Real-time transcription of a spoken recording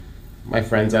My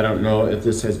friends, I don't know if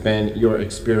this has been your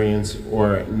experience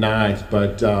or not,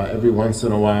 but every once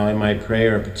in a while in my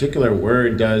prayer, a particular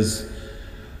word does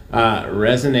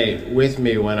resonate with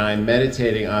me when I'm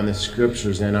meditating on the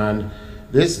scriptures. And on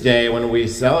this day, when we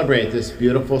celebrate this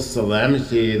beautiful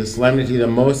solemnity, the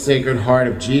most sacred heart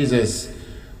of Jesus,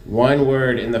 one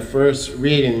word in the first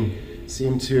reading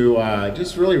seemed to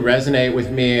just really resonate with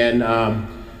me and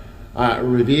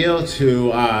reveal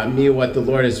to me what the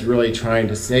Lord is really trying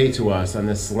to say to us on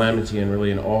this solemnity and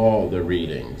really in all the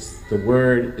readings. The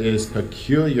word is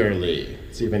peculiarly.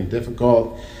 It's even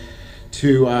difficult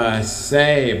to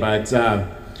say, but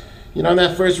in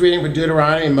that first reading from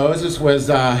Deuteronomy, Moses was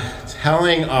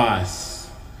telling us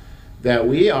that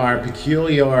we are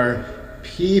peculiar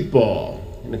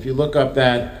people. And if you look up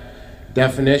that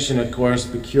definition, of course,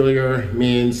 peculiar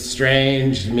means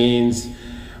strange, means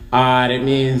odd, it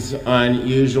means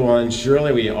unusual, and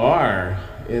surely we are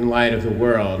in light of the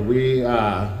world. We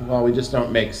just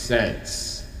don't make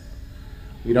sense.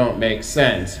 We don't make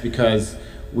sense because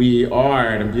we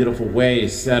are in a beautiful way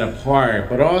set apart,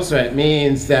 but also it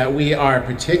means that we are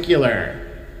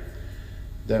particular,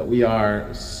 that we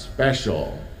are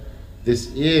special.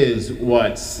 This is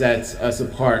what sets us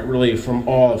apart really from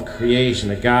all of creation,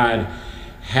 that God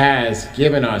has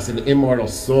given us an immortal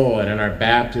soul and in our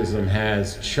baptism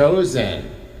has chosen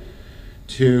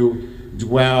to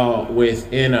dwell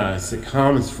within us. It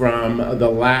comes from the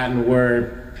Latin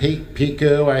word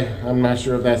picu. I'm not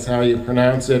sure if that's how you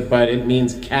pronounce it, but it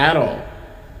means cattle.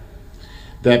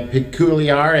 The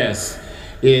peculiaris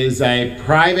is a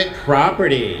private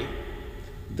property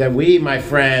that we, my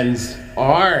friends,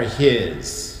 are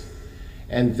his,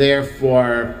 and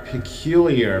therefore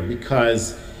peculiar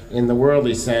because in the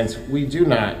worldly sense, we do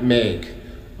not make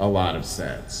a lot of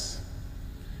sense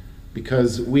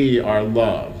because we are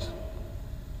loved.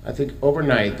 I think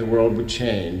overnight the world would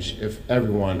change if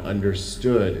everyone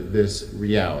understood this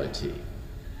reality.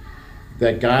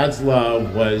 That God's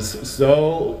love was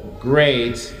so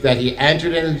great that he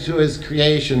entered into his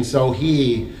creation so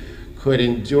he could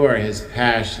endure his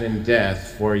passion and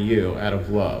death for you out of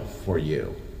love for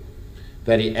you.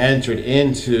 That he entered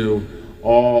into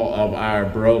all of our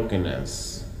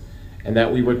brokenness, and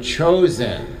that we were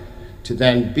chosen to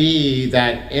then be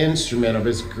that instrument of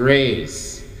his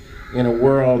grace in a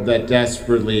world that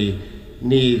desperately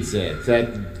needs it.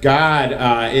 That God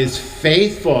is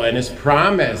faithful in his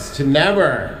promise to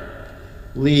never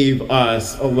leave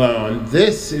us alone.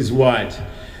 This is what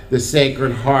the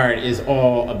Sacred Heart is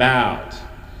all about.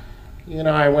 When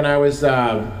I was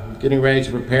getting ready to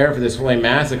prepare for this Holy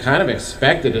Mass, I kind of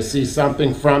expected to see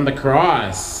something from the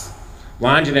cross,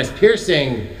 Longinus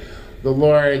piercing the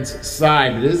Lord's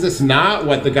side. But is this not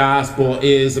what the gospel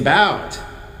is about?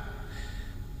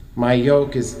 My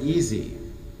yoke is easy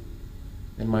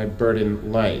and my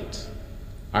burden light.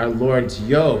 Our Lord's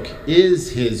yoke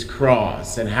is his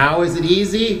cross. And how is it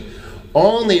easy?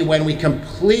 Only when we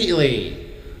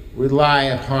completely rely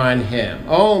upon him.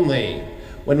 Only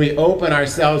when we open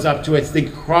ourselves up to it. It's the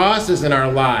crosses in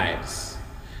our lives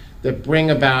that bring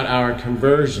about our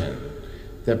conversion,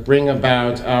 that bring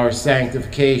about our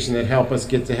sanctification, that help us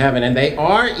get to heaven. And they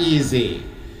are easy,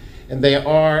 and they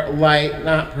are light,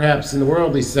 not perhaps in the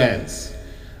worldly sense,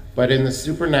 but in the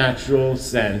supernatural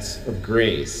sense of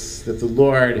grace, that the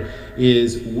Lord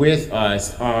is with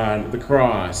us on the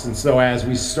cross. And so as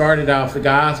we started off the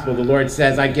gospel, the Lord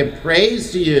says, I give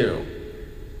praise to you.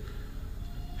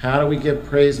 How do we give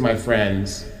praise, my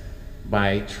friends?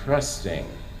 By trusting,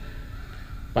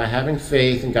 by having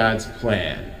faith in God's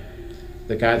plan.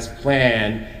 That God's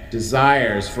plan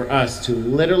desires for us to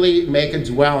literally make a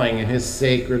dwelling in his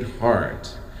Sacred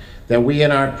Heart. That we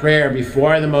in our prayer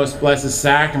before the most blessed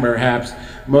sacrament, perhaps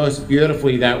most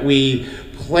beautifully, that we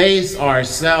place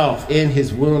ourselves in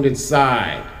his wounded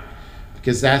side.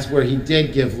 Because that's where he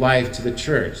did give life to the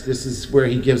church. This is where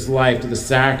he gives life to the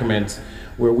sacraments,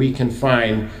 where we can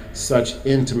find such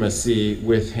intimacy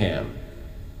with him.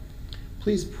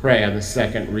 Please pray on the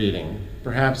second reading.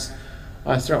 Perhaps,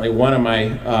 certainly one of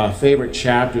my favorite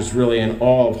chapters really in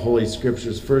all of Holy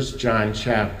Scriptures, 1 John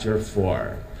chapter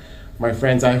 4. My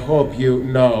friends, I hope you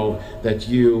know that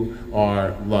you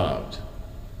are loved,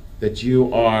 that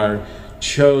you are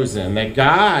chosen, that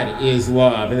God is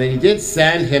love, and that he did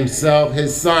send himself,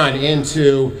 his Son,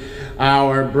 into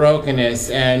our brokenness,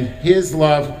 and his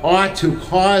love ought to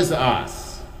cause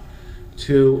us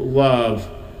to love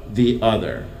the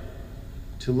other.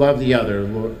 To love the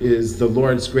other is the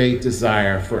Lord's great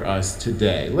desire for us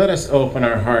today. Let us open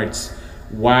our hearts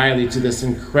widely to this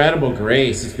incredible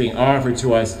grace that's being offered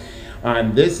to us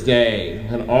on this day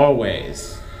and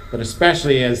always, but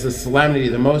especially as the solemnity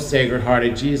of the most Sacred Heart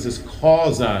of Jesus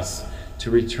calls us to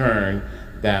return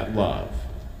that love.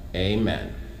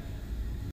 Amen.